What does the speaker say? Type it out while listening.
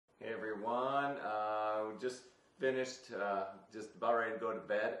everyone. We just finished, just about ready to go to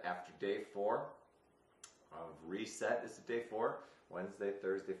bed after day 4 of reset. Is it day 4? Wednesday,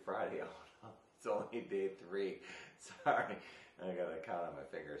 Thursday, Friday. Oh no, it's only day 3. Sorry, I gotta count on my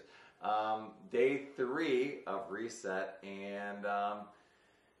fingers. Day 3 of reset, and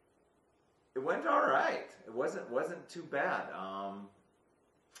it went all right. It wasn't too bad.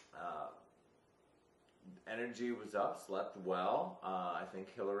 Energy was up, slept well. I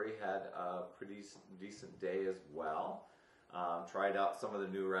think Hillary had a pretty decent day as well. Tried out some of the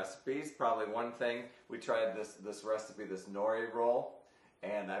new recipes. Probably one thing, we tried this recipe, this nori roll,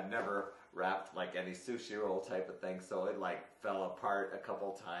 and I've never wrapped like any sushi roll type of thing, so it like fell apart a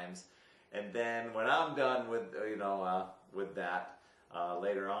couple times. And then when I'm done with with that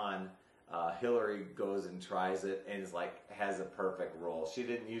later on, Hillary goes and tries it and is like, has a perfect roll. She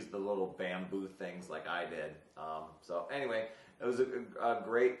didn't use the little bamboo things like I did. So anyway, it was a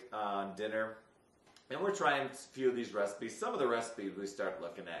great dinner. And we're trying a few of these recipes. Some of the recipes we start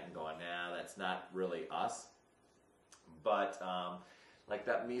looking at and going, nah, that's not really us. But like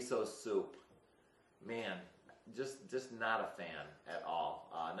that miso soup, man, just not a fan at all.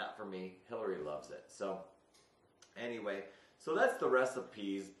 Not for me. Hillary loves it. So anyway, so that's the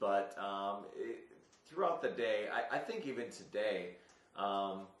recipes, but throughout the day, I think even today,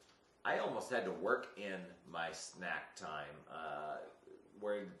 I almost had to work in my snack time.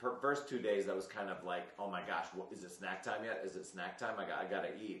 Where the first 2 days I was kind of like, oh my gosh, is it snack time yet? Is it snack time? I gotta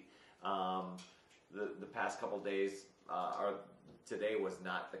eat. The past couple days, or today was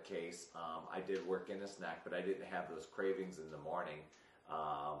not the case. I did work in a snack, but I didn't have those cravings in the morning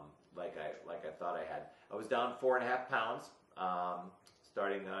like I thought I had. I was down 4.5 pounds.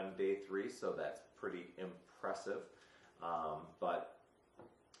 Starting on day 3, so that's pretty impressive. But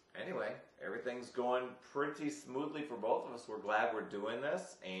anyway, everything's going pretty smoothly for both of us. We're glad we're doing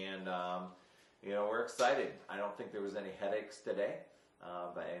this, and we're excited. I don't think there was any headaches today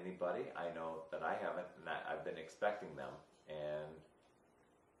by anybody. I know that I haven't, and I've been expecting them, and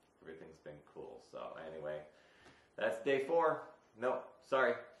everything's been cool. So anyway, that's day 4. No,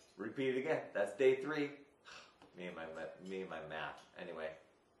 sorry, repeat it again. That's day 3. Me and my math. Anyway,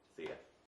 see ya.